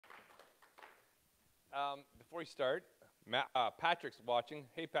Before we start, Patrick's watching.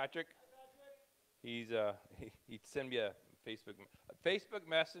 Hey, Patrick. He's he sent me a Facebook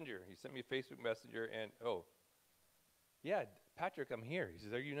Messenger. He sent me a Facebook Messenger, and yeah, Patrick, I'm here. He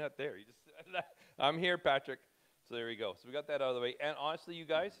says, "Are you not there?" He just I'm here, Patrick. So there we go. So we got that out of the way. And honestly, you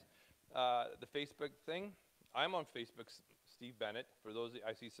guys, the Facebook thing, I'm on Facebook, Steve Bennett. For those,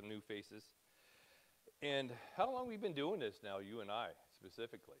 I see some new faces. And how long have we been doing this now, you and I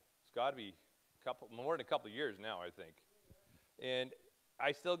specifically? It's got to be more than a couple of years now, I think. And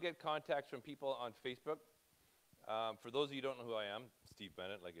I still get contacts from people on Facebook. For those of you who don't know who I am, Steve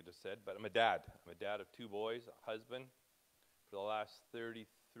Bennett, like I just said, but I'm a dad. I'm a dad of 2 boys, a husband for the last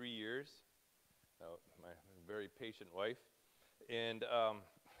 33 years. My very patient wife. And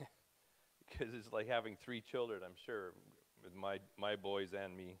because it's like having 3 children, I'm sure, with my boys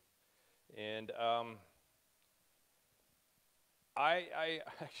and me. And I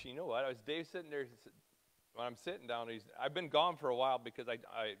actually, you know what? Dave's sitting there. When I'm sitting down, I've been gone for a while because I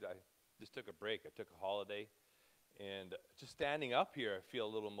just took a break. I took a holiday, and just standing up here, I feel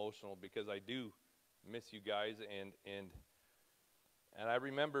a little emotional because I do miss you guys, and I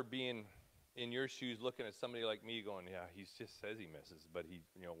remember being in your shoes, looking at somebody like me, going, "Yeah, he just says he misses, but he,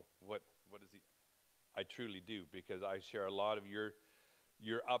 what is he?" I truly do, because I share a lot of your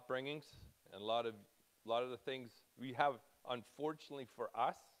upbringings and a lot of the things we have. Unfortunately for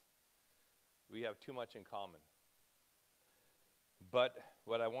us, we have too much in common. But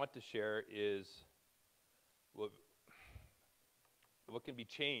what I want to share is what can be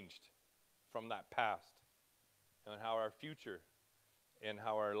changed from that past, and how our future and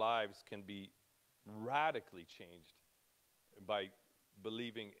how our lives can be radically changed by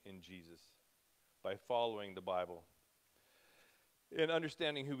believing in Jesus, by following the Bible, and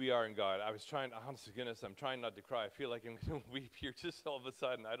understanding who we are in God. I was trying, honest to goodness, I'm trying not to cry. I feel like I'm going to weep here just all of a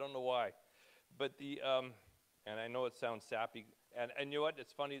sudden. I don't know why. But and I know it sounds sappy. And you know what?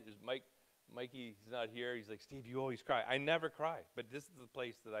 It's funny. Mikey's not here. He's like, "Steve, you always cry." I never cry. But this is the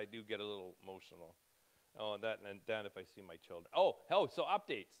place that I do get a little emotional. Oh, and then if I see my children. So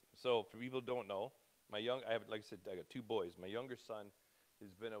updates. So for people who don't know, like I said, I got 2 boys. My younger son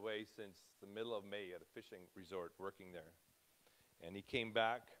has been away since the middle of May at a fishing resort working there. And he came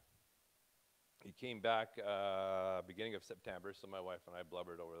back beginning of September, so my wife and I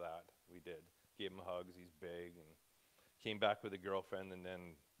blubbered over that. We did. Gave him hugs, he's big, and came back with a girlfriend, and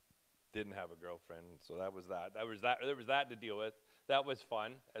then didn't have a girlfriend. So that was that. There was that to deal with. That was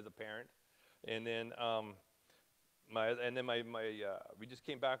fun as a parent. And then we just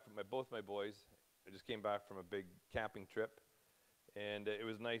came back from both my boys. I just came back from a big camping trip. And it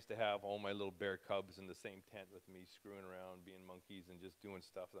was nice to have all my little bear cubs in the same tent with me, screwing around, being monkeys, and just doing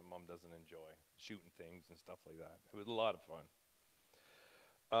stuff that Mom doesn't enjoy, shooting things and stuff like that. It was a lot of fun.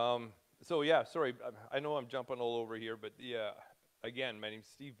 So yeah, sorry, I know I'm jumping all over here, but yeah, again, my name's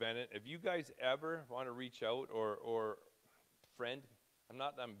Steve Bennett. If you guys ever want to reach out or friend,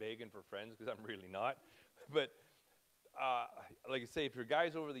 I'm begging for friends, because I'm really not, but like I say, if your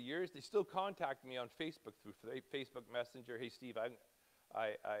guys over the years, they still contact me on Facebook through Facebook Messenger. "Hey, Steve,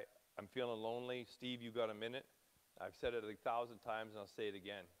 I'm feeling lonely. Steve, you got a minute?" I've said it 1,000 times, and I'll say it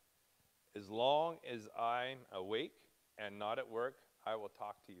again. As long as I'm awake and not at work, I will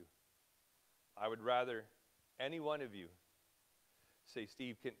talk to you. I would rather any one of you say,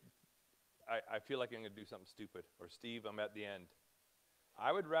 "Steve, I feel like I'm going to do something stupid," or "Steve, I'm at the end."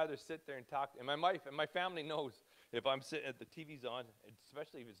 I would rather sit there and talk. And my family knows if I'm sitting, the TV's on,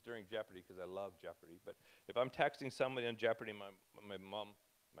 especially if it's during Jeopardy, because I love Jeopardy. But if I'm texting somebody on Jeopardy, my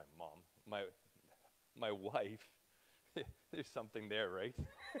wife, there's something there, right?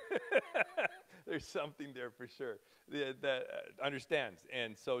 There's something there for sure that understands.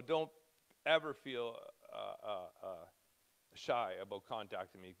 And so don't ever feel shy about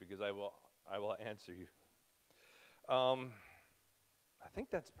contacting me, because I will answer you. I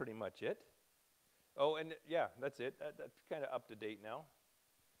think that's pretty much it. Oh, and yeah, that's it. That's kind of up to date now.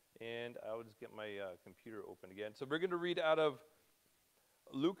 And I'll just get my computer open again. So we're going to read out of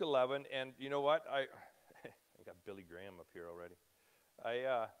Luke 11. And you know what? I got Billy Graham up here already.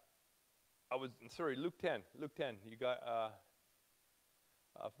 Luke 10. Luke 10. You got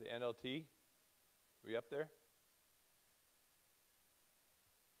off the NLT? Were you up there?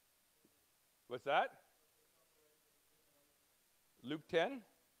 What's that? Luke 10?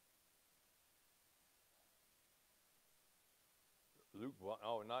 Luke 1.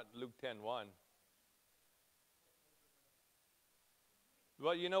 Oh, not Luke 10:1.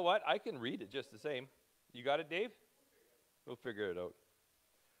 Well, you know what? I can read it just the same. You got it, Dave? We'll figure it out.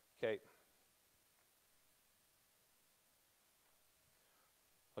 Okay.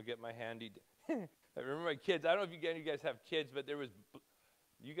 I'll get my handy. I remember my kids. I don't know if you guys have kids, but there was,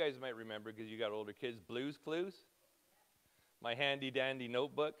 you guys might remember because you got older kids, Blue's Clues. My handy dandy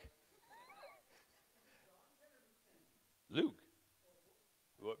notebook. Luke.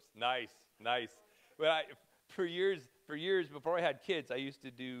 Whoops. Nice. Well, for years before I had kids, I used to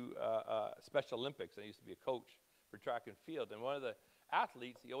do Special Olympics. I used to be a coach for track and field. And one of the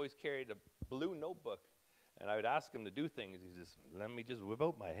athletes, he always carried a blue notebook. And I would ask him to do things. He says, let me just whip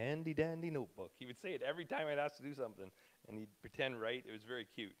out my handy dandy notebook. He would say it every time I'd ask to do something. And he'd pretend right. It was very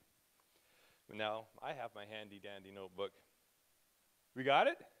cute. But now I have my handy dandy notebook. We got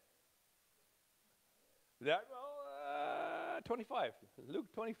it? That, 25.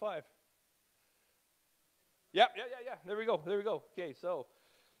 Luke 25. Yeah. There we go. Okay, so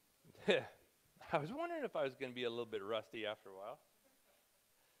I was wondering if I was going to be a little bit rusty after a while.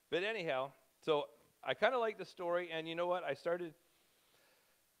 But anyhow, so I kind of like the story, and you know what? I started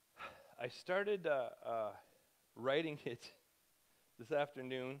writing it this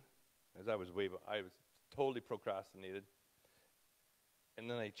afternoon, as I was totally procrastinated, and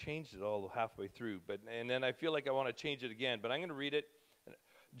then I changed it all halfway through. And then I feel like I want to change it again, but I'm going to read it.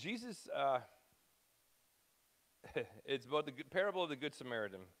 Jesus, it's about the parable of the Good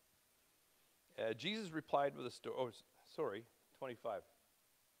Samaritan. Jesus replied with a story. Oh, sorry, 25.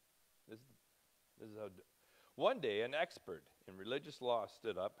 This is how. One day, an expert in religious law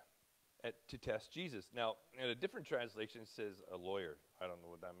stood up to test Jesus. Now, in a different translation, it says a lawyer. I don't know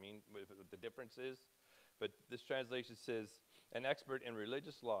what that means, what the difference is. But this translation says, an expert in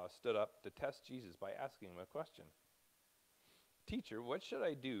religious law stood up to test Jesus by asking him a question. Teacher, what should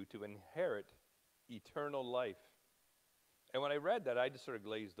I do to inherit eternal life? And when I read that, I just sort of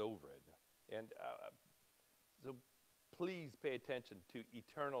glazed over it. And so please pay attention to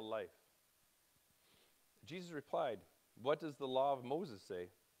eternal life. Jesus replied, what does the law of Moses say?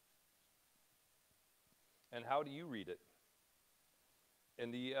 And how do you read it?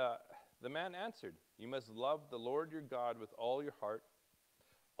 And the man answered, you must love the Lord your God with all your heart,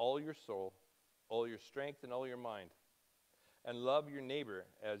 all your soul, all your strength, and all your mind, and love your neighbor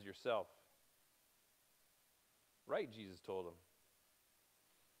as yourself. Right, Jesus told him.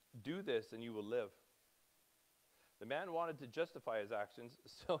 Do this and you will live. The man wanted to justify his actions,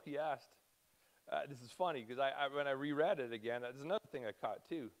 so he asked, this is funny because when I reread it again, there's another thing I caught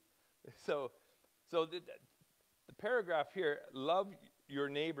too. So the paragraph here, love your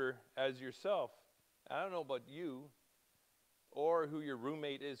neighbor as yourself. I don't know about you or who your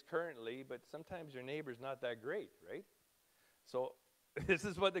roommate is currently, but sometimes your neighbor's not that great, right? So this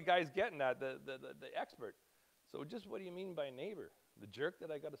is what the guy's getting at, the expert. So just what do you mean by neighbor? The jerk that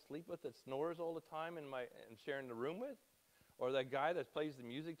I got to sleep with that snores all the time and sharing the room with? Or that guy that plays the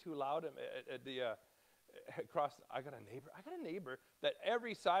music too loud at the across? I got a neighbor that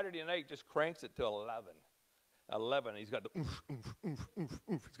every Saturday night just cranks it to 11. 11. He's got the oomph, oomph, oomph, oomph,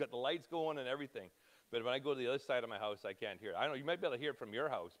 oomph. He's got the lights going and everything. But when I go to the other side of my house, I can't hear it. I don't know. You might be able to hear it from your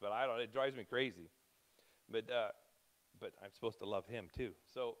house, but I don't. It drives me crazy. But I'm supposed to love him too.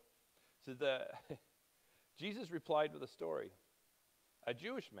 So Jesus replied with a story. A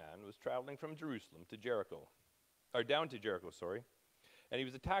Jewish man was traveling from Jerusalem to Jericho, or down to Jericho, sorry, and he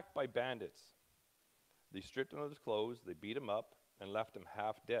was attacked by bandits. They stripped him of his clothes, they beat him up, and left him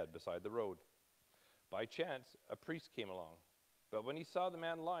half dead beside the road. By chance, a priest came along, but when he saw the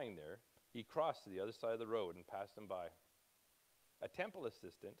man lying there, he crossed to the other side of the road and passed him by. A temple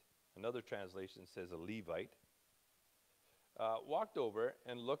assistant, another translation says a Levite, walked over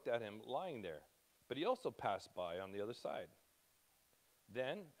and looked at him lying there, but he also passed by on the other side.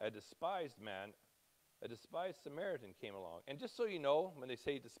 Then a despised Samaritan came along. And just so you know, when they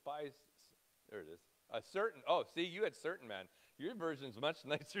say despised, there it is. You had certain man. Your version's much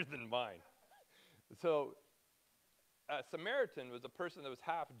nicer than mine. So a Samaritan was a person that was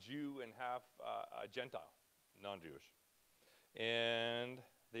half Jew and half Gentile, non-Jewish. And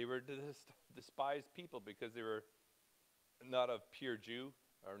they were despised people because they were not of pure Jew,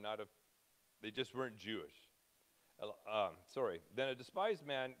 or they just weren't Jewish. Then a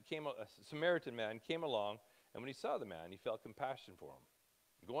Samaritan man came along, and when he saw the man, he felt compassion for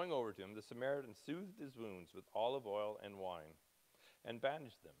him. Going over to him, the Samaritan soothed his wounds with olive oil and wine, and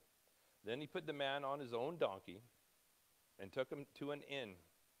bandaged them. Then he put the man on his own donkey, and took him to an inn,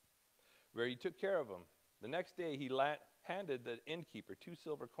 where he took care of him. The next day he handed the innkeeper 2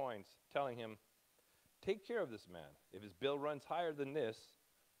 silver coins, telling him, take care of this man. If his bill runs higher than this,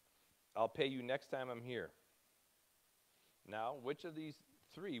 I'll pay you next time I'm here. Now, which of these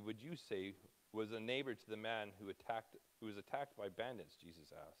 3 would you say was a neighbor to the man who was attacked by bandits?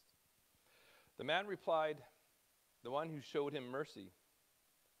 Jesus asked. The man replied, the one who showed him mercy.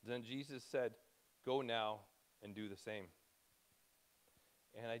 Then Jesus said, "Go now and do the same."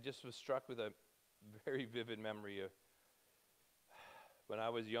 And I just was struck with a very vivid memory of when I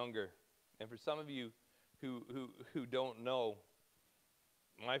was younger. And for some of you who don't know,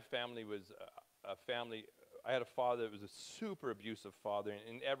 my family was a family. I had a father that was a super abusive father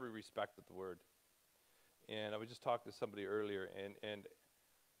in every respect of the word. And I was just talking to somebody earlier, and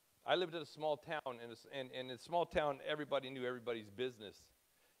I lived in a small town, and in a small town, everybody knew everybody's business.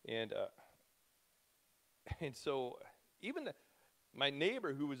 And so even my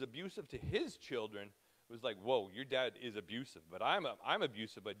neighbor who was abusive to his children was like, "Whoa, your dad is abusive, but I'm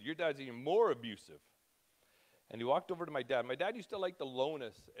abusive, but your dad's even more abusive." And he walked over to my dad. My dad used to like to loan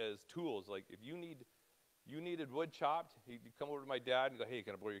us as tools. Like if you needed wood chopped, he'd come over to my dad and go, "Hey,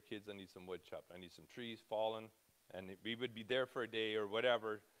 can I borrow your kids? I need some wood chopped. I need some trees fallen." And we would be there for a day or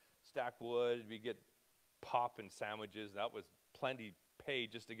whatever, stack wood. We get pop and sandwiches. That was plenty pay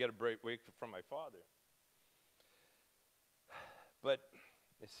just to get a break from my father. But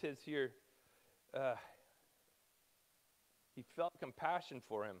it says here, he felt compassion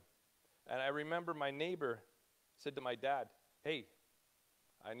for him. And I remember my neighbor said to my dad, "Hey,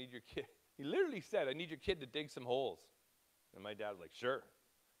 I need your kid." He literally said, "I need your kid to dig some holes." And my dad was like, "Sure,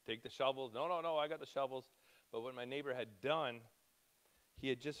 take the shovels." No, I got the shovels. But what my neighbor had done, he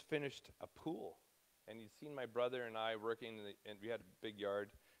had just finished a pool. And he'd seen my brother and I working, and we had a big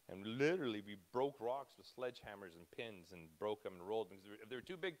yard. And literally, we broke rocks with sledgehammers and pins and broke them and rolled them. If they were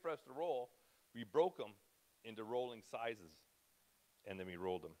too big for us to roll, we broke them into rolling sizes. And then we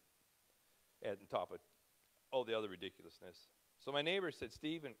rolled them on top of all the other ridiculousness. So my neighbor said,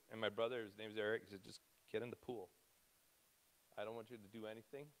 "Steve," and my brother, his name's Eric, he said, "Just get in the pool. I don't want you to do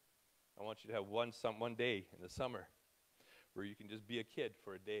anything. I want you to have one day in the summer where you can just be a kid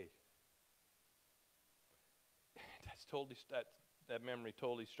for a day." That memory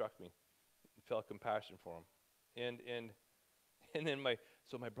totally struck me. I felt compassion for him. And then my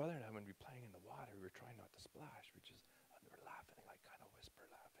brother and I, when we were playing in the water, we were trying not to splash. We were laughing, like kind of whisper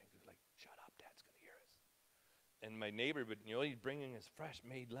laughing, like, "Shut up, Dad's gonna hear us." And my neighbor would, he'd bring in his fresh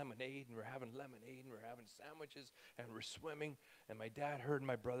made lemonade, and we're having lemonade, and we're having sandwiches, and we're swimming. And my dad heard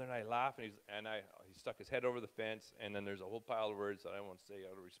my brother and I laugh, and he stuck his head over the fence. And then there's a whole pile of words that I won't say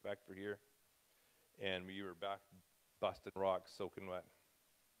out of respect for here. And we were back busting rocks, soaking wet.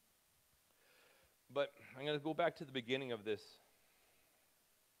 But I'm going to go back to the beginning of this.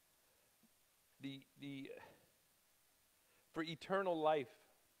 For eternal life,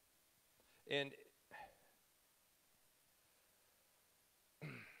 and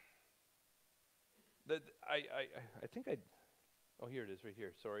I think here it is, right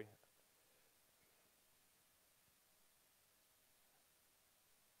here. Sorry.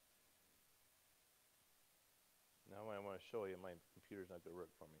 Now I want to show you. My computer's not going to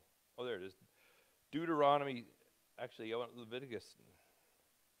work for me. Oh, there it is. Deuteronomy. Actually, I want Leviticus.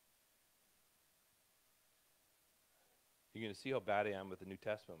 You're going to see how bad I am with the New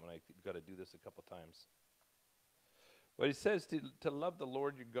Testament when I got to do this a couple times. But it says to love the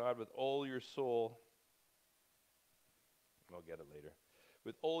Lord your God with all your soul. I'll get it later.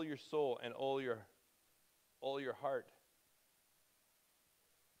 With all your soul and all your heart.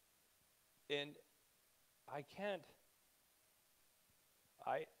 And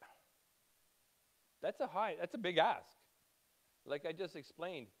that's a big ask. Like I just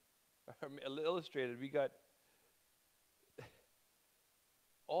explained, illustrated, we got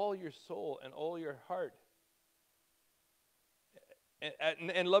all your soul and all your heart.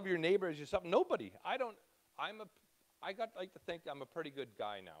 And love your neighbor as yourself. Nobody. I like to think I'm a pretty good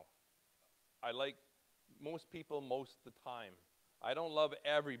guy now. I like most people most of the time. I don't love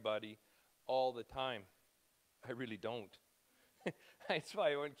everybody all the time. I really don't. That's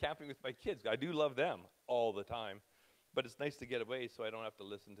why I went camping with my kids. I do love them all the time. But it's nice to get away so I don't have to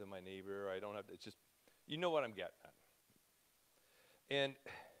listen to my neighbor. It's just, you know what I'm getting at. And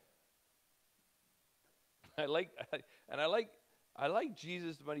I like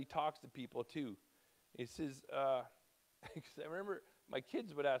Jesus when he talks to people too. He says, because I remember my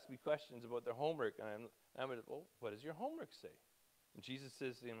kids would ask me questions about their homework, and I would, "Well, what does your homework say?" And Jesus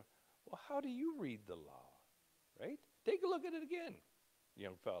says to him, "Well, how do you read the law? Right? Take a look at it again,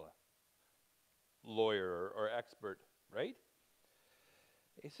 young fella, lawyer or expert, right?"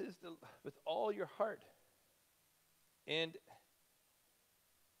 He says, with all your heart. And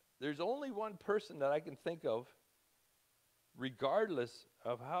there's only one person that I can think of, regardless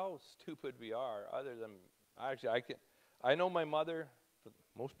of how stupid we are, other than, I know my mother, for the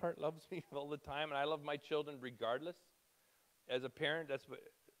most part, loves me all the time, and I love my children regardless. As a parent, that's what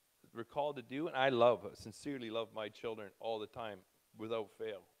we're called to do, and I sincerely love my children all the time, without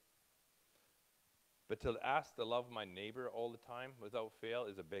fail. But to ask to love my neighbor all the time without fail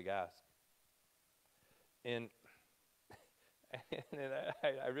is a big ask. And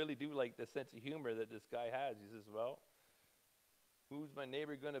I really do like the sense of humor that this guy has. He says, well, who's my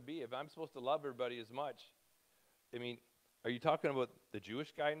neighbor going to be? If I'm supposed to love everybody as much, I mean, are you talking about the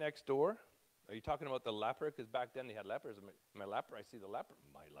Jewish guy next door? Are you talking about the leper? Because back then they had lepers. My leper, I see the leper.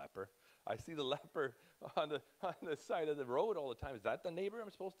 My leper. I see the leper on the side of the road all the time. Is that the neighbor I'm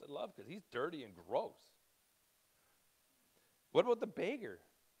supposed to love? Because he's dirty and gross. What about the beggar?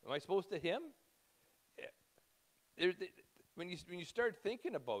 Am I supposed to him? When you start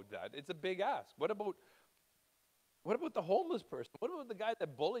thinking about that, it's a big ask. What about the homeless person? What about the guy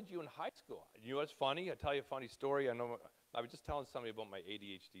that bullied you in high school? You know what's funny? I'll tell you a funny story. I was just telling somebody about my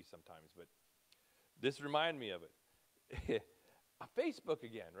ADHD sometimes, but this reminded me of it. On Facebook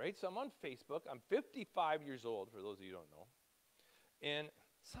again, right? So I'm on Facebook. I'm 55 years old, for those of you who don't know. And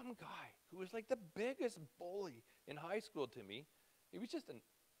some guy who was like the biggest bully in high school to me, he was just a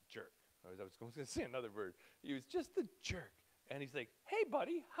jerk. I was going to say another word. He was just a jerk. And he's like, hey,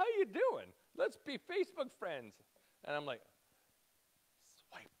 buddy, how you doing? Let's be Facebook friends. And I'm like,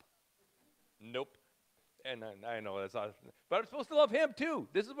 swipe. Nope. And I know that's not, but I'm supposed to love him too.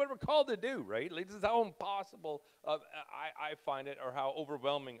 This is what we're called to do, right? Like, this is how impossible I find it, or how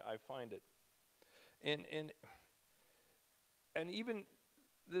overwhelming I find it. And even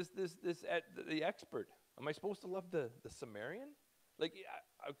the expert. Am I supposed to love the Samaritan? Like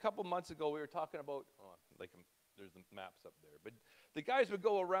a couple months ago, we were talking about there's the maps up there, but the guys would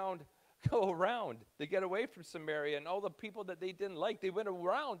go around to get away from Samaria, and all the people that they didn't like, they went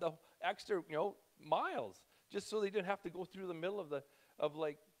around the extra miles just so they didn't have to go through the middle of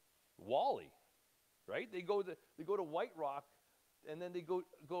Wally, right? They go to White Rock, and then they go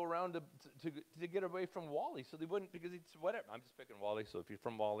around to get away from Wally, so they wouldn't, because it's whatever. I'm just picking Wally, so if you're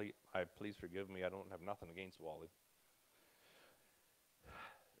from Wally, please forgive me. I don't have nothing against Wally.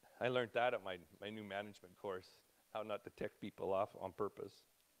 I learned that at my new management course, how not to tick people off on purpose.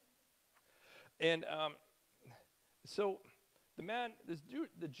 And so the man,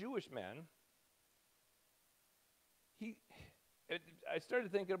 the Jewish man, I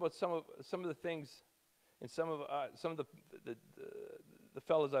started thinking about some of the things, and some of the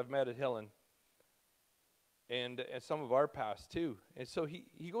fellows I've met at Hillen, and some of our past too. And so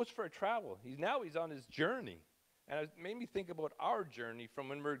he goes for a travel. He's on his journey, and it made me think about our journey from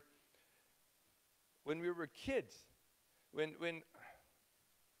when we were kids, when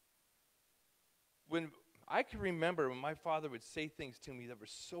I can remember when my father would say things to me that were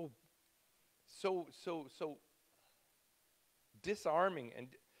so disarming,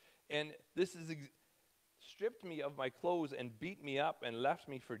 and this is stripped me of my clothes and beat me up and left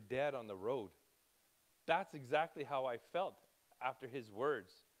me for dead on the road. That's exactly how I felt after his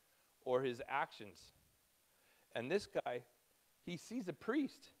words or his actions. And this guy, he sees a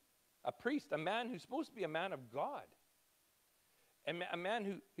priest, a man who's supposed to be a man of God. And a man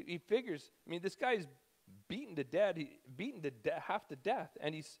who, he figures, this guy's beaten to death, half to death,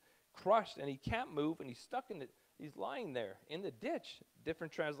 and he's crushed, and he can't move, and he's stuck he's lying there in the ditch,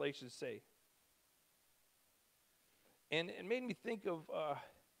 different translations say. And it made me think of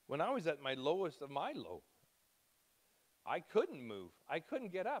when I was at my lowest of my low. I couldn't move. I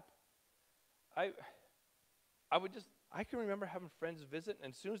couldn't get up. I can remember having friends visit,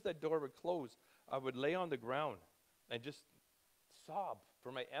 and as soon as that door would close, I would lay on the ground and just sob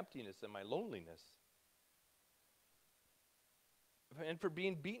for my emptiness and my loneliness. And for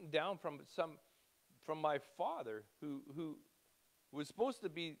being beaten down from my father, who was supposed to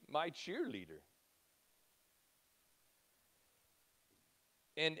be my cheerleader.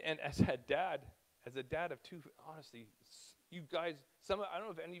 And as a dad of two, honestly, you guys, I don't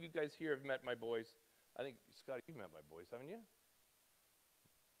know if any of you guys here have met my boys. I think, Scott, you've met my boys, haven't you?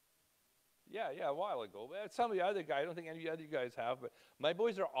 Yeah, a while ago. But some of the other guys, I don't think any of the other guys have, but my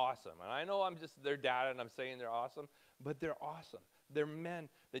boys are awesome. And I know I'm just their dad and I'm saying they're awesome, but they're awesome. They're men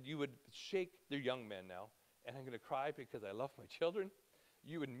that you would shake. They're young men now, and I'm going to cry because I love my children.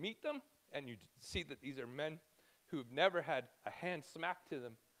 You would meet them, and you'd see that these are men who have never had a hand smacked to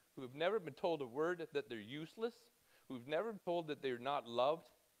them, who have never been told a word that they're useless, who've never been told that they're not loved.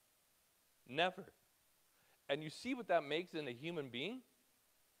 Never. And you see what that makes in a human being?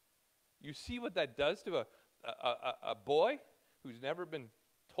 You see what that does to a boy who's never been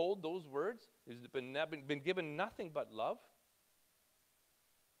told those words, who's been given nothing but love,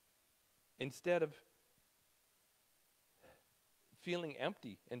 instead of feeling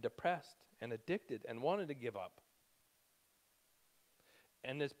empty and depressed and addicted and wanting to give up.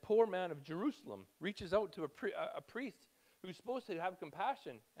 And this poor man of Jerusalem reaches out to a priest who's supposed to have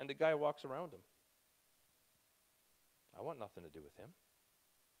compassion, and the guy walks around him. I want nothing to do with him.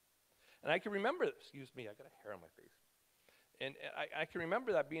 And I can remember, excuse me, I got a hair on my face. And I can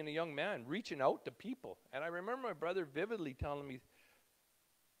remember that being a young man, reaching out to people. And I remember my brother vividly telling me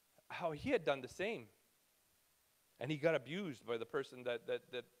how he had done the same. And he got abused by the person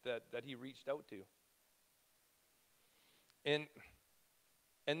that he reached out to. And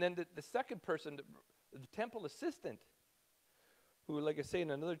then the second person, the temple assistant, who, like I say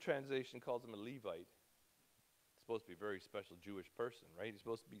in another translation, calls him a Levite. Supposed to be a very special Jewish person, right?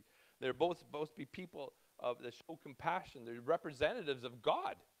 They're both supposed to be people that show compassion. They're representatives of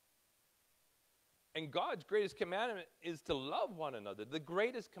God. And God's greatest commandment is to love one another. The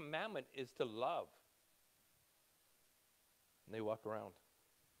greatest commandment is to love. And they walk around.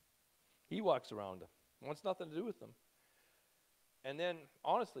 He walks around them. Wants nothing to do with them. And then,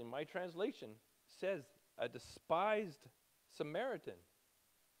 honestly, my translation says a despised Samaritan.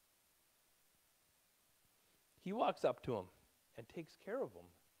 He walks up to him and takes care of him.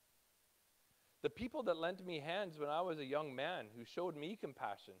 The people that lent me hands when I was a young man, who showed me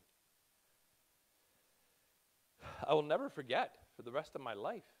compassion, I will never forget for the rest of my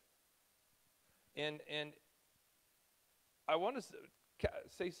life. And I want to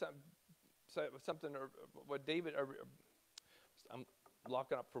say something, or what David, I'm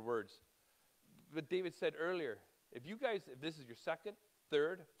locking up for words. But David said earlier, if this is your second,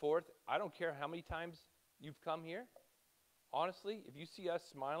 third, fourth, I don't care how many times you've come here. Honestly, if you see us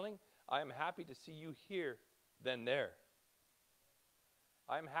smiling, I am happy to see you here than there.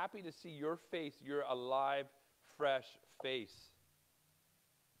 I am happy to see your face, your alive, fresh face.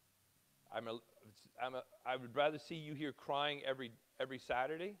 I would rather see you here crying every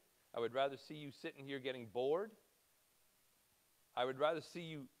Saturday. I would rather see you sitting here getting bored. I would rather see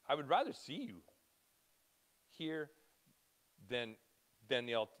you here than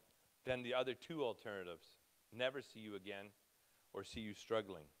the other two alternatives. Never see you again, or see you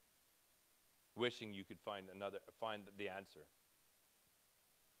struggling, wishing you could find the answer.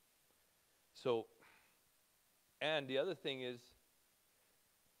 So, and the other thing is,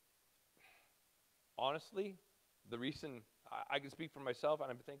 honestly, the reason I can speak for myself, and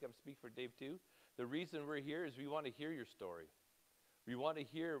I think I'm speaking for Dave too, the reason we're here is we want to hear your story. We want to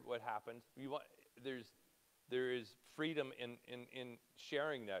hear what happens. There is freedom in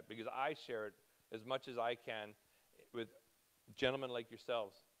sharing that, because I share it as much as I can with gentlemen like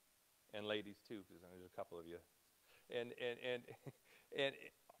yourselves, and ladies too, because there's a couple of you. And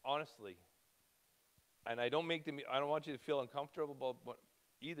honestly, and I don't want you to feel uncomfortable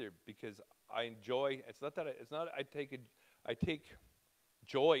either, because I enjoy. I take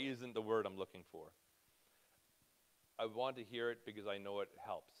joy isn't the word I'm looking for. I want to hear it because I know it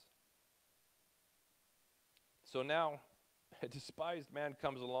helps. So now, a despised man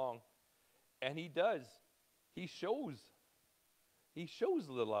comes along, and he shows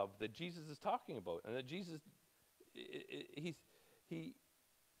the love that Jesus is talking about, and that Jesus, he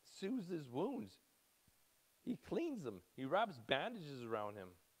soothes his wounds. He cleans them. He wraps bandages around him.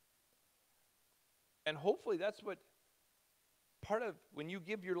 And hopefully that's what part of when you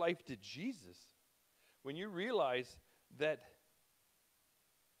give your life to Jesus, when you realize that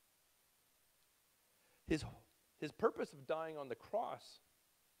his purpose of dying on the cross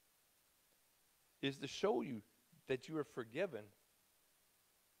is to show you that you are forgiven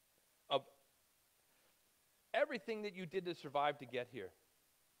of everything that you did to survive to get here.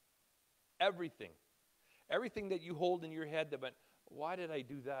 Everything. Everything that you hold in your head that went, why did I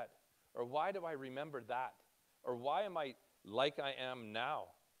do that? Or why do I remember that? Or why am I like I am now?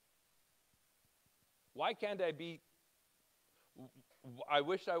 Why can't I be? I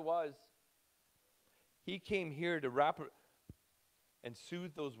wish I was. He came here to wrap and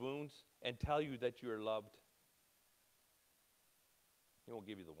soothe those wounds and tell you that you are loved. He won't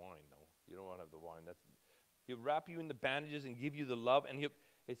give you the wine, though. You don't want to have the wine. He'll wrap you in the bandages and give you the love. And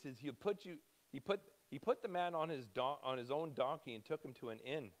it says he'll put you. He put the man on his own donkey and took him to an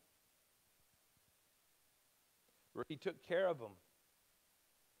inn, where he took care of him.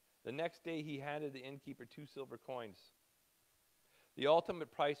 The next day he handed the innkeeper 2 silver coins. The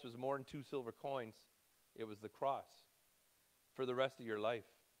ultimate price was more than 2 silver coins. It was the cross for the rest of your life.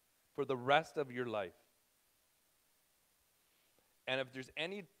 For the rest of your life. And if there's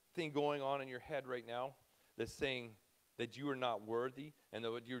anything going on in your head right now that's saying that you are not worthy and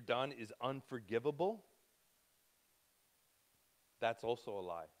that what you've done is unforgivable, that's also a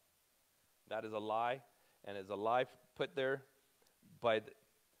lie. That is a lie, and is a lie put there by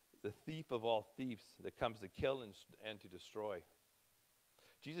the thief of all thieves that comes to kill and to destroy.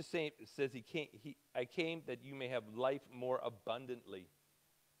 Jesus says I came that you may have life more abundantly.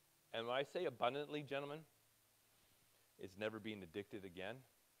 And when I say abundantly, gentlemen, It's never being addicted again.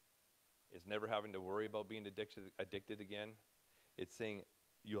 It's never having to worry about being addicted again. It's saying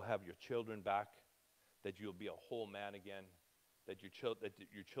you'll have your children back, that you'll be a whole man again, that your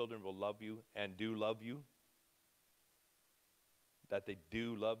children will love you and do love you, that they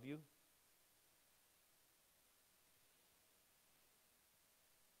do love you.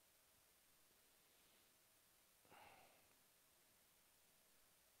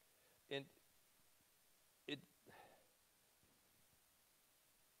 And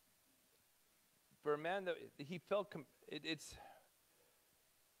for a man that he felt, it's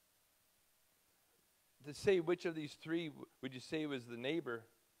to say which of these three would you say was the neighbor,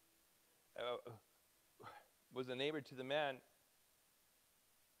 was a neighbor to the man.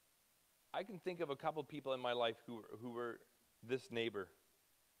 I can think of a couple people in my life who were this neighbor,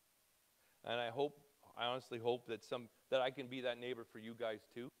 and I honestly hope that I can be that neighbor for you guys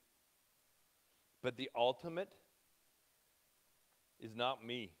too. But the ultimate is not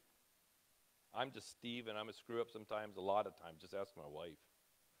me. I'm just Steve, and I'm a screw up sometimes, a lot of times. Just ask my wife.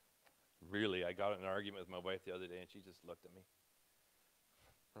 Really, I got in an argument with my wife the other day, and she just looked at me.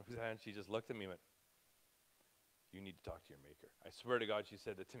 Roseanne, she just looked at me and went, "You need to talk to your maker." I swear to God, she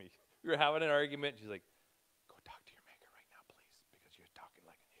said that to me. We were having an argument. She's like, "Go talk to your maker right now, please, because you're talking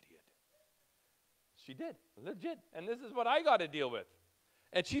like an idiot." She did, legit. And this is what I got to deal with.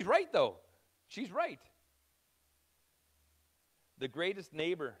 And she's right, though. She's right. The greatest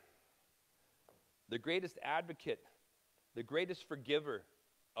neighbor, the greatest advocate, the greatest forgiver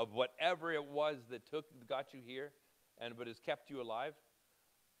of whatever it was that got you here and what has kept you alive,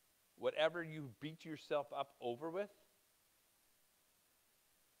 whatever you beat yourself up over with,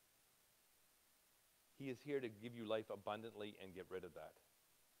 he is here to give you life abundantly and get rid of that.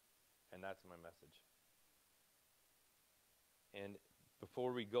 And that's my message. And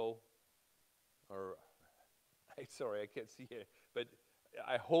before we go, sorry, I can't see it, but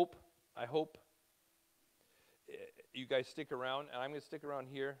I hope you guys stick around, and I'm going to stick around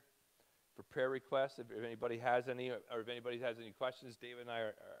here for prayer requests. If anybody has any, or if anybody has any questions, David and I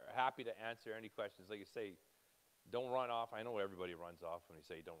are happy to answer any questions. Like you say, don't run off. I know everybody runs off when you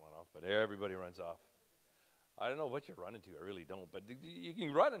say don't run off, but everybody runs off. I don't know what you're running to. I really don't. But you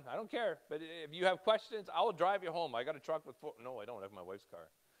can run. I don't care. But if you have questions, I will drive you home. I got a truck with no, I don't have my wife's car.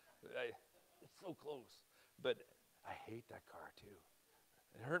 It's so close. But I hate that car too.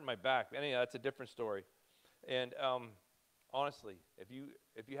 It hurt my back. Anyway, that's a different story. And honestly, if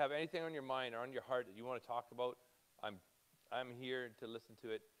you have anything on your mind or on your heart that you want to talk about, I'm here to listen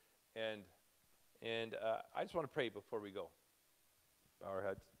to it. And I just want to pray before we go. Bow our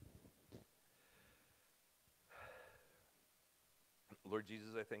heads. Lord Jesus,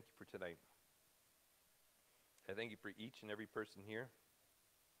 I thank you for tonight. I thank you for each and every person here.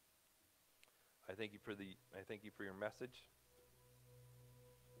 I thank you for your message.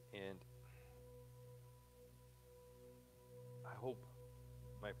 And I hope,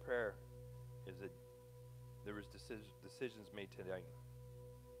 my prayer is that there was decisions made tonight,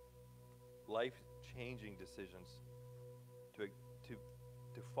 life-changing decisions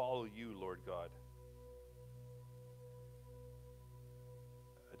to follow you, Lord God.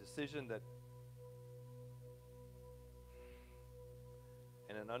 A decision that,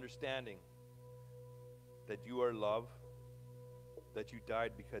 and an understanding that you are love, that you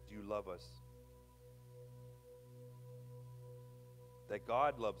died because you love us. That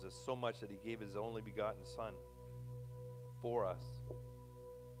God loves us so much that he gave his only begotten Son for us.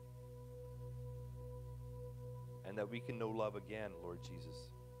 And that we can know love again, Lord Jesus.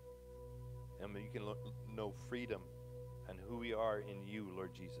 And we can know freedom and who we are in you,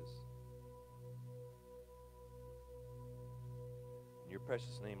 Lord Jesus. In your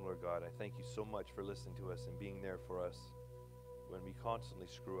precious name, Lord God, I thank you so much for listening to us and being there for us when we constantly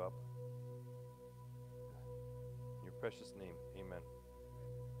screw up. In your precious name, amen.